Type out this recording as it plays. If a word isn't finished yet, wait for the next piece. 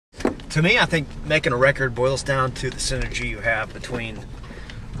To me, I think making a record boils down to the synergy you have between,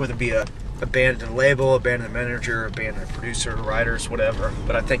 whether it be a band and a label, a band and a manager, a band and a producer, writers, whatever.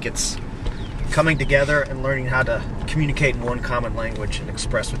 But I think it's coming together and learning how to communicate in one common language and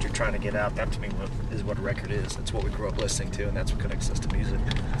express what you're trying to get out. That to me is what a record is. That's what we grew up listening to, and that's what connects us to music.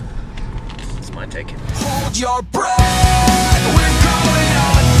 That's my take. Hold your breath, we're going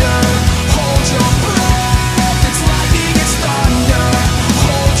under. Hold your breath, it's lightning, it's thunder.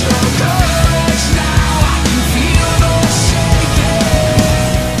 Hold your courage now, I can feel no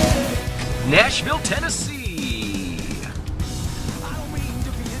shaking. Nashville, Tennessee.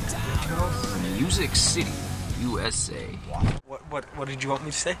 Music City, USA. What did you want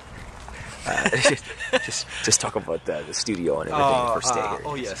me to say? Just talk about the studio and everything first day here.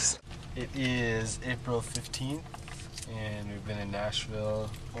 Oh yes. It is April 15th, and we've been in Nashville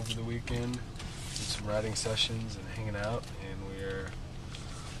over the weekend, did some writing sessions and hanging out, and we're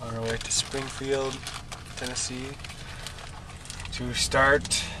on our way to Springfield, Tennessee, to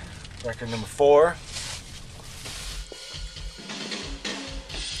start record number 4.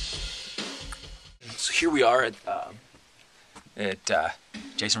 So here we are at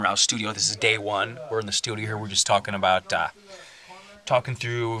Jason Rouse studio. This is day 1. We're in the studio here. We're just talking about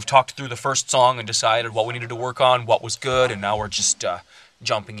we've talked through the first song and decided what we needed to work on, what was good, and now we're just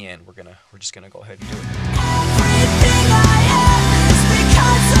jumping in. We're just gonna go ahead and do it.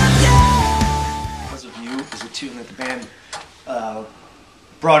 Because of You is a tune that the band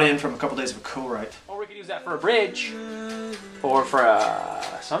brought in from a couple days of a co-write. Or we could use that for a bridge, or for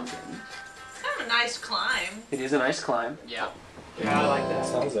something. It's kind of a nice climb. It is a nice climb. Yeah. Yeah, I like that.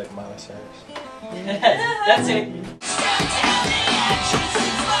 Sounds like Miley Cyrus. That's it.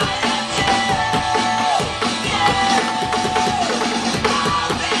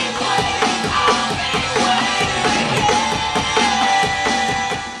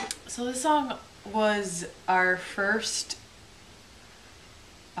 So this song was our first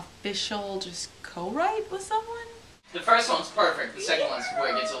official just co-write with someone? The first one's perfect. The second one's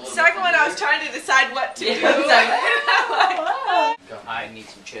where it gets a little. Second one, I was trying to decide what to do. I need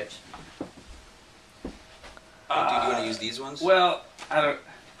some chips. Do you want to use these ones? Well, I don't.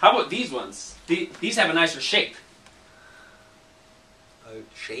 How about these ones? These have a nicer shape.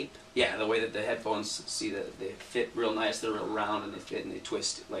 Shape? Yeah, the way that the headphones see that they fit real nice. They're real round and they fit and they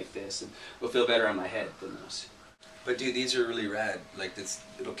twist like this, and will feel better on my head than those. But dude, these are really rad. Like this,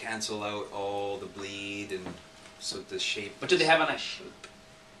 it'll cancel out all the bleed and so the shape. But do they have a nice shape?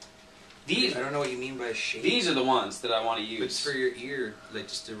 These. I don't know what you mean by shape. These are the ones that I want to use. But it's for your ear, like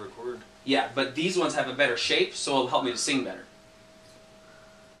just to record. Yeah, but these ones have a better shape, so it'll help me to sing better.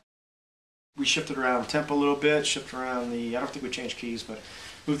 We shifted around tempo a little bit, shifted around I don't think we changed keys, but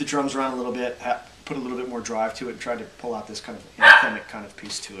moved the drums around a little bit, put a little bit more drive to it, and tried to pull out this kind of anthemic kind of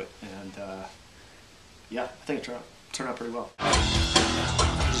piece to it. And yeah, I think it turned out pretty well.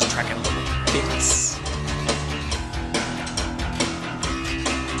 Just tracking little bits.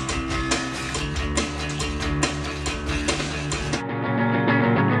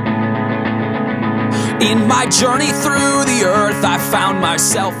 In my journey through the earth, I found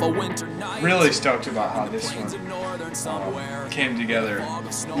myself a winter night. Really stoked about how this one came together.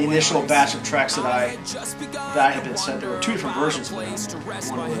 The initial batch of tracks that I had been sent, there were 2 different versions of it.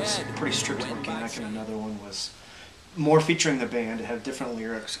 One was pretty strict organic, and another one was more featuring the band. It had different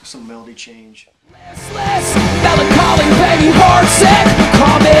lyrics, some melody change. Melancholy, baby, heartsick.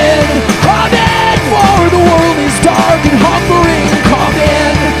 Come in, for the world is dark and hungering. Come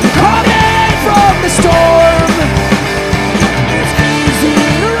in from the storm. It's easy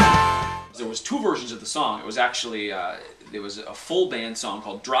to run. There was 2 versions of the song. It was actually there was a full band song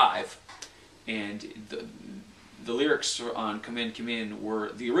called Drive, and the lyrics on Come In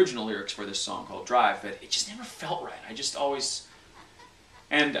were the original lyrics for this song called Drive, but it just never felt right. I just always,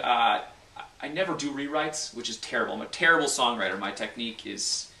 and I never do rewrites, which is terrible. I'm a terrible songwriter. My technique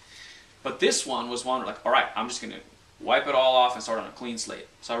is, but this one was one where like, all right, I'm just going to wipe it all off and start on a clean slate.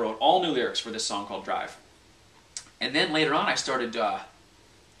 So I wrote all new lyrics for this song called Drive. And then later on I started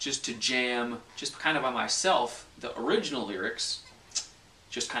just to jam, just kind of by myself, the original lyrics,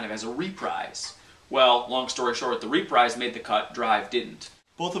 just kind of as a reprise. Well, long story short, the reprise made the cut, Drive didn't.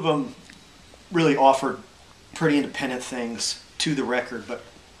 Both of them really offered pretty independent things to the record, but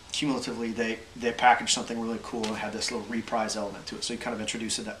cumulatively they packaged something really cool and had this little reprise element to it. So you kind of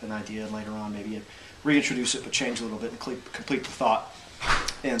introduce an idea, and later on maybe you reintroduce it but change a little bit and complete the thought.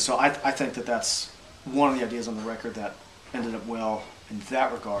 And so I think that that's one of the ideas on the record that ended up well in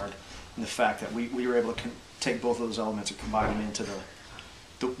that regard, and the fact that we were able to take both of those elements and combine them into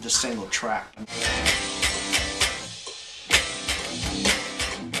the single track.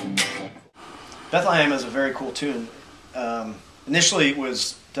 Bethlehem is a very cool tune. Initially, it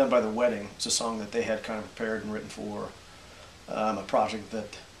was done by The Wedding. It's a song that they had kind of prepared and written for a project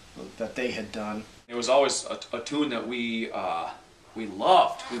that they had done. It was always a tune that we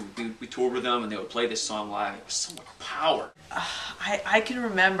loved. We toured with them, and they would play this song live. It was so much power. I can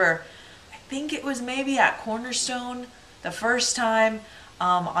remember, I think it was maybe at Cornerstone the first time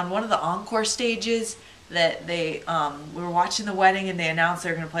on one of the encore stages that we were watching The Wedding and they announced they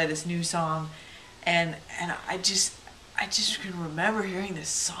were going to play this new song, and I just can remember hearing this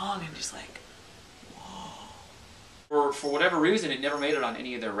song and just like, whoa. For whatever reason, it never made it on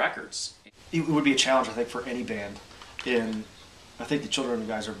any of their records. It would be a challenge, I think, for any band. And I think the Children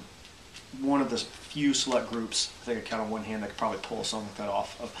guys are one of the few select groups, I think I count on one hand, that could probably pull a song like that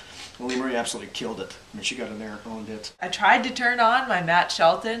off. Lee Marie absolutely killed it. I mean, she got in there and owned it. I tried to turn on my Matt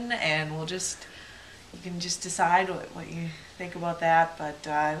Shelton, and you can just decide what you think about that. But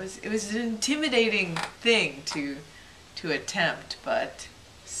it was an intimidating thing to attempt, but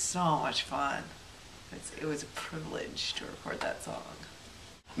so much fun. It was a privilege to record that song.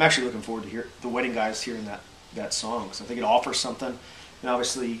 I'm actually looking forward to hear The Wedding guys hearing that song, because I think it offers something. And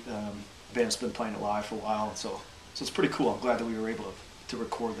obviously, the band's been playing it live for a while, so it's pretty cool. I'm glad that we were able to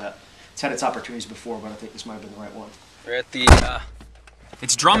record that. It's had its opportunities before, but I think this might have been the right one. We're at the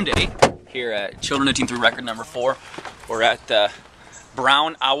it's Drum Day here at Children of Teen 3 record number 4. We're at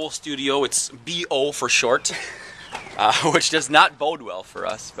Brown Owl Studio. It's BO for short, which does not bode well for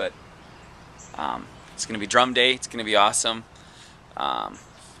us, but it's going to be Drum Day. It's going to be awesome.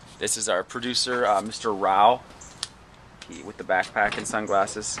 This is our producer, Mr. Rao, with the backpack and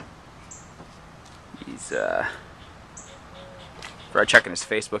sunglasses. He's checking his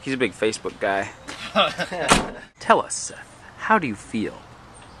Facebook. He's a big Facebook guy. Tell us, Seth, how do you feel?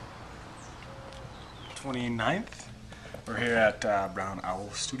 29th. We're here at Brown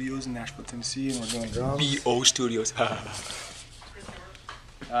Owl Studios in Nashville, Tennessee, and we're doing drums. BO Studios.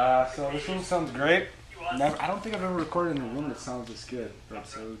 So this one sounds great. I don't think I've ever recorded in a room that sounds this good. But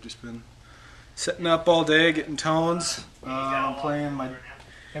so we've just been setting up all day, getting tones. I'm playing my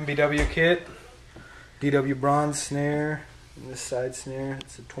MBW kit, DW bronze snare, and this side snare.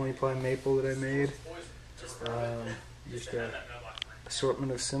 It's a 20-ply maple that I made. Just an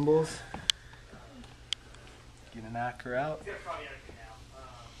assortment of cymbals. Get an knocker out.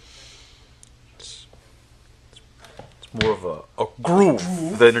 It's more of a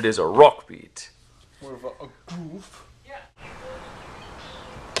groove than it is a rock beat. More of a groove.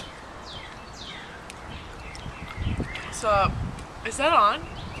 So, is that on?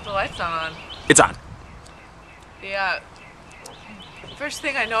 The light's not on. It's on. Yeah. First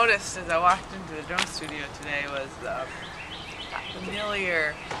thing I noticed as I walked into the drum studio today was that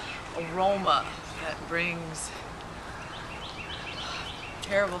familiar aroma that brings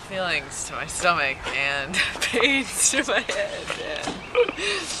terrible feelings to my stomach and pains to my head.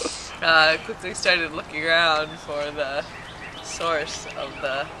 And I quickly started looking around for the source of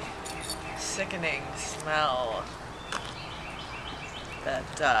the sickening smell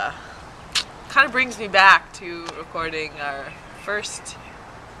that kind of brings me back to recording our first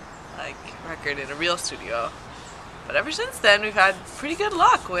record in a real studio. But ever since then, we've had pretty good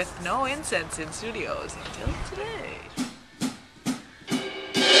luck with no incense in studios until today.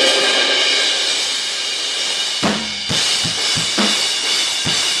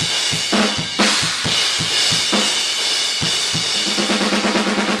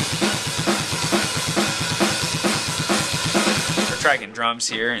 We're tracking drums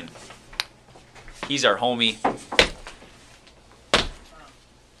here, and he's our homie.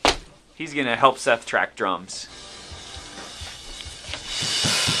 He's gonna help Seth track drums.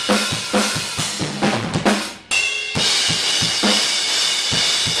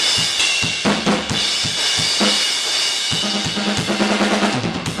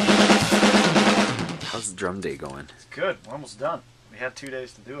 How's the drum day going? It's good. We're almost done. We had 2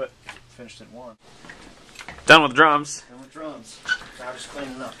 days to do it. Finished in 1. Done with drums. Done with drums. Now just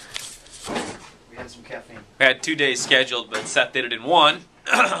cleaning up. We had some caffeine. We had 2 days scheduled, but Seth did it in 1.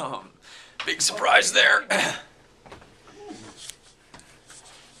 Big surprise there.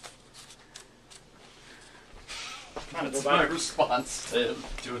 That's my response to him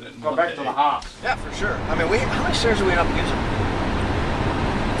doing it in Go 1 back day. to the hops. Yeah, for sure. I mean, how many snares do we end up using?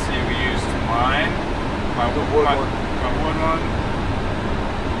 Let's see, we used mine, my wood one.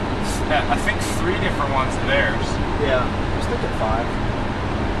 I think 3 different ones of theirs. Yeah, I was thinking 5.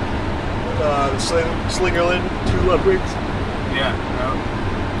 The Slingerland, 2 Ludwigs. Yeah.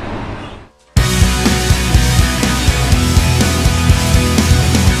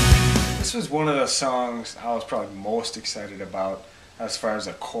 This was one of the songs I was probably most excited about. as far as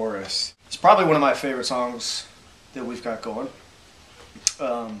a chorus. It's probably one of my favorite songs that we've got going.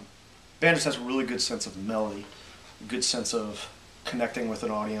 Band just has a really good sense of melody, a good sense of connecting with an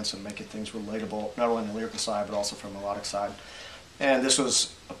audience and making things relatable, not only on the lyrical side, but also from the melodic side. And this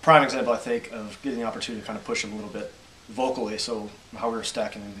was a prime example, I think, of getting the opportunity to kind of push them a little bit vocally, so how we were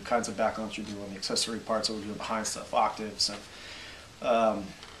stacking the kinds of backgrounds you're doing, the accessory parts that we're doing behind stuff, octaves, and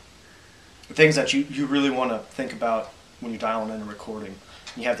things that you really want to think about when you're dialing in and recording.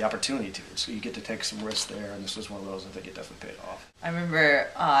 You have the opportunity to, so you get to take some risks there, and this was one of those I think it definitely paid off. I remember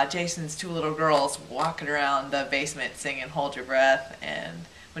Jason's two little girls walking around the basement singing "Hold Your Breath," and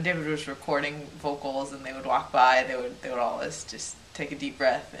when David was recording vocals and they would walk by, they would always just take a deep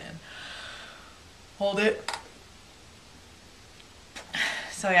breath and hold it.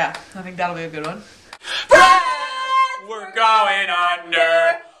 So yeah, I think that'll be a good one. We're going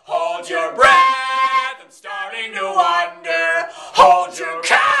under. Hold your breath. I'm starting to wonder. Hold your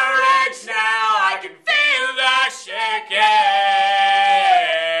courage now. I can feel the shaking.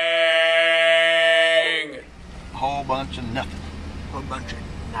 A whole bunch of nothing. A whole bunch of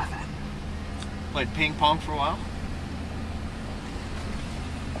nothing. Played ping pong for a while.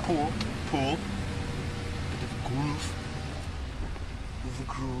 Pool.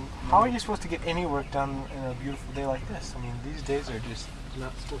 How are you supposed to get any work done in a beautiful day like this? I mean, these days are just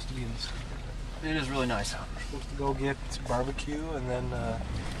not supposed to be in the studio. It is really nice out. We're supposed to go get barbecue and then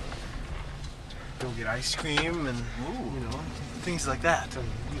go get ice cream and you know, things like that on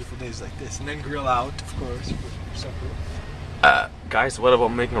beautiful days like this, and then grill out, of course, for supper. Guys, what about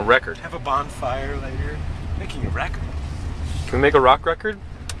making a record? Have a bonfire later. Making a record. Can we make a rock record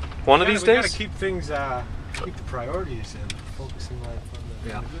one of these We days? gotta keep things, keep the priorities and focusing on the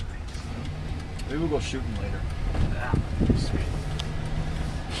good things. Maybe we'll go shooting later. Yeah, sweet.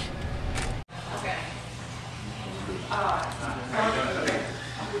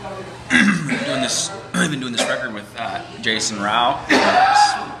 I've been doing this record with Jason Rao,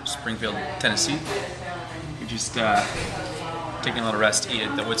 Springfield, Tennessee. We just taking a little rest to eat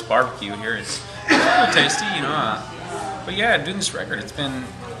at the Wits Barbecue here. It's a little tasty, you know. But yeah, doing this record, it's been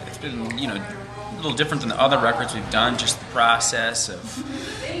you know, a little different than the other records we've done. Just the process of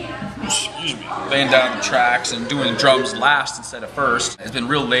laying down the tracks and doing drums last instead of first. It's been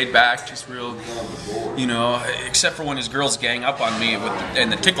real laid back, just real, you know, except for when his girls gang up on me in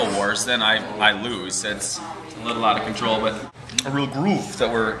the tickle wars, then I lose. It's a little out of control, but a real groove that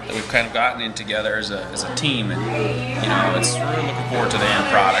we've kind of gotten in together as a team, and you know, it's really looking forward to the end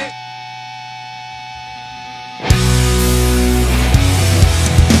product.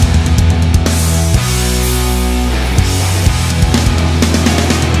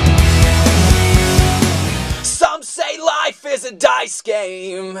 Is a dice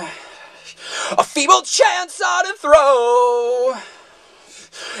game, a feeble chance on a throw,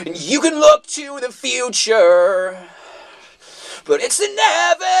 and you can look to the future, but it's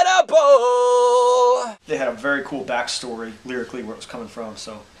inevitable. They had a very cool backstory lyrically where it was coming from,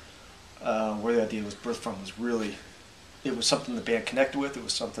 so where the idea was birthed from was really, it was something the band connected with, it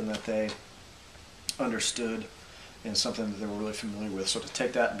was something that they understood, and something that they were really familiar with. So to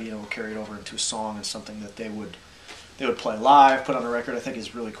take that and being able to carry it over into a song is something that they would play live, put on a record, I think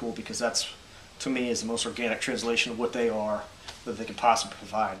is really cool, because that's, to me, is the most organic translation of what they are that they can possibly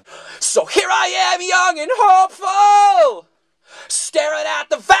provide. So here I am, young and hopeful, staring at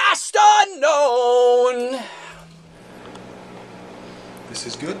the vast unknown. This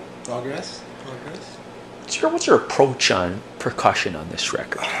is good. Progress. What's your approach on percussion on this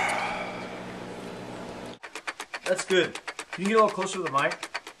record? That's good. Can you get a little closer to the mic?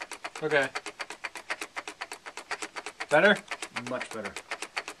 Okay. Better? Much better.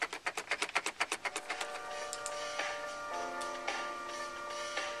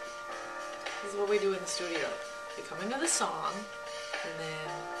 This is what we do in the studio. We come into the song, and then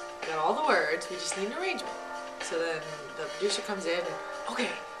we got all the words, we just need an arrangement. So then the producer comes in and, okay,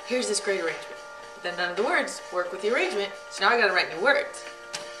 here's this great arrangement. But then none of the words work with the arrangement, so now I gotta write new words.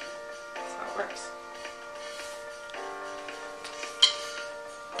 That's how it works.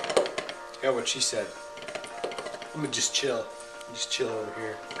 Yeah, what she said. I'm gonna just chill. Just chill over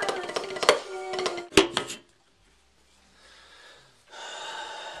here.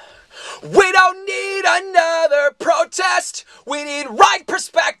 We don't need another protest. We need right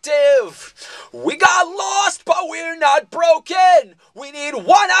perspective. We got lost, but we're not broken. We need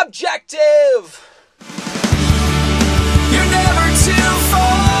one objective. You're never too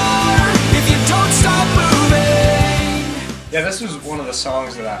far if you don't stop moving. Yeah, this was one of the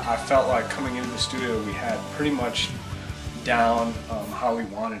songs that I felt like coming into the studio we had pretty much down how we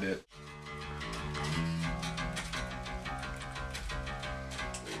wanted it.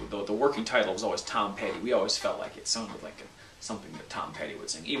 the working title was always Tom Petty. We always felt like it sounded like something that Tom Petty would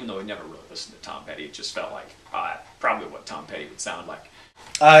sing, even though we never really listened to Tom Petty. It just felt like probably what Tom Petty would sound like.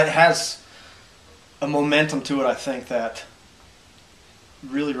 It has a momentum to it, I think, that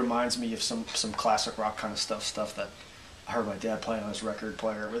really reminds me of some classic rock kind of stuff that I heard my dad play on his record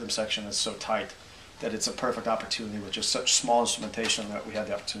player. Rhythm section is so tight that it's a perfect opportunity with just such small instrumentation that we had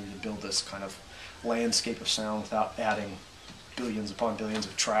the opportunity to build this kind of landscape of sound without adding billions upon billions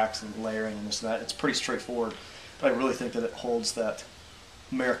of tracks and layering and this and that. It's pretty straightforward, but I really think that it holds that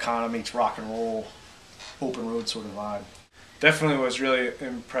Americana meets rock and roll, open road sort of vibe. Definitely was really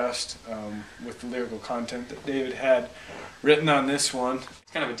impressed with the lyrical content that David had written on this one.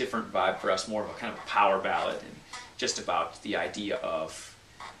 It's kind of a different vibe for us, more of a kind of a power ballad, and just about the idea of,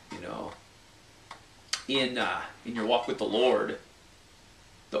 you know, in your walk with the Lord,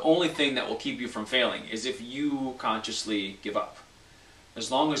 the only thing that will keep you from failing is if you consciously give up.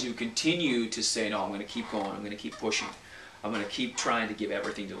 As long as you continue to say, no, I'm going to keep going, I'm going to keep pushing, I'm going to keep trying to give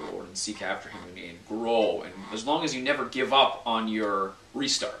everything to the Lord and seek after Him and grow. And as long as you never give up on your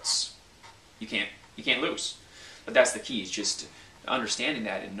restarts, you can't lose. But that's the key, is just understanding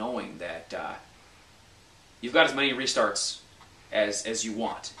that and knowing that you've got as many restarts as you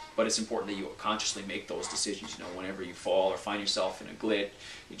want. But it's important that you consciously make those decisions. You know, whenever you fall or find yourself in a glit,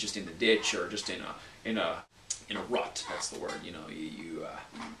 you're just in the ditch or just in a rut. That's the word. You know, you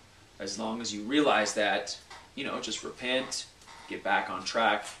as long as you realize that, you know, just repent, get back on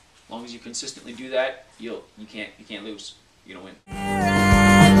track. As long as you consistently do that, you can't lose. You're gonna win.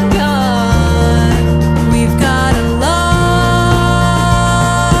 We've got a long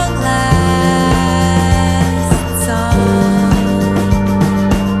last song.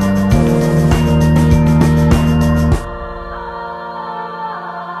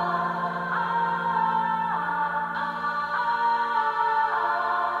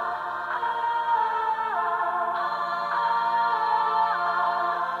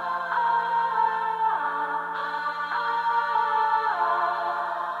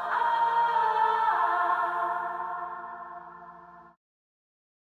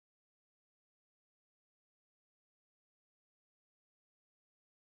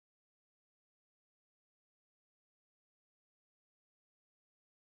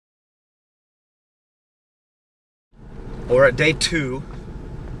 We're at day 2,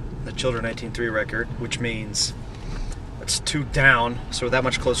 the Children 19-3 record, which means it's 2 down, so we're that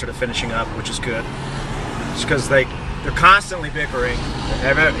much closer to finishing up, which is good. Just because they're constantly bickering.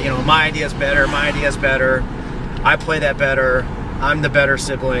 You know, my idea's better, I play that better, I'm the better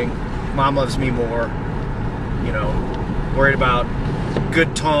sibling, Mom loves me more. You know, worried about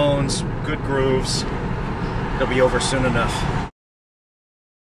good tones, good grooves. It'll be over soon enough.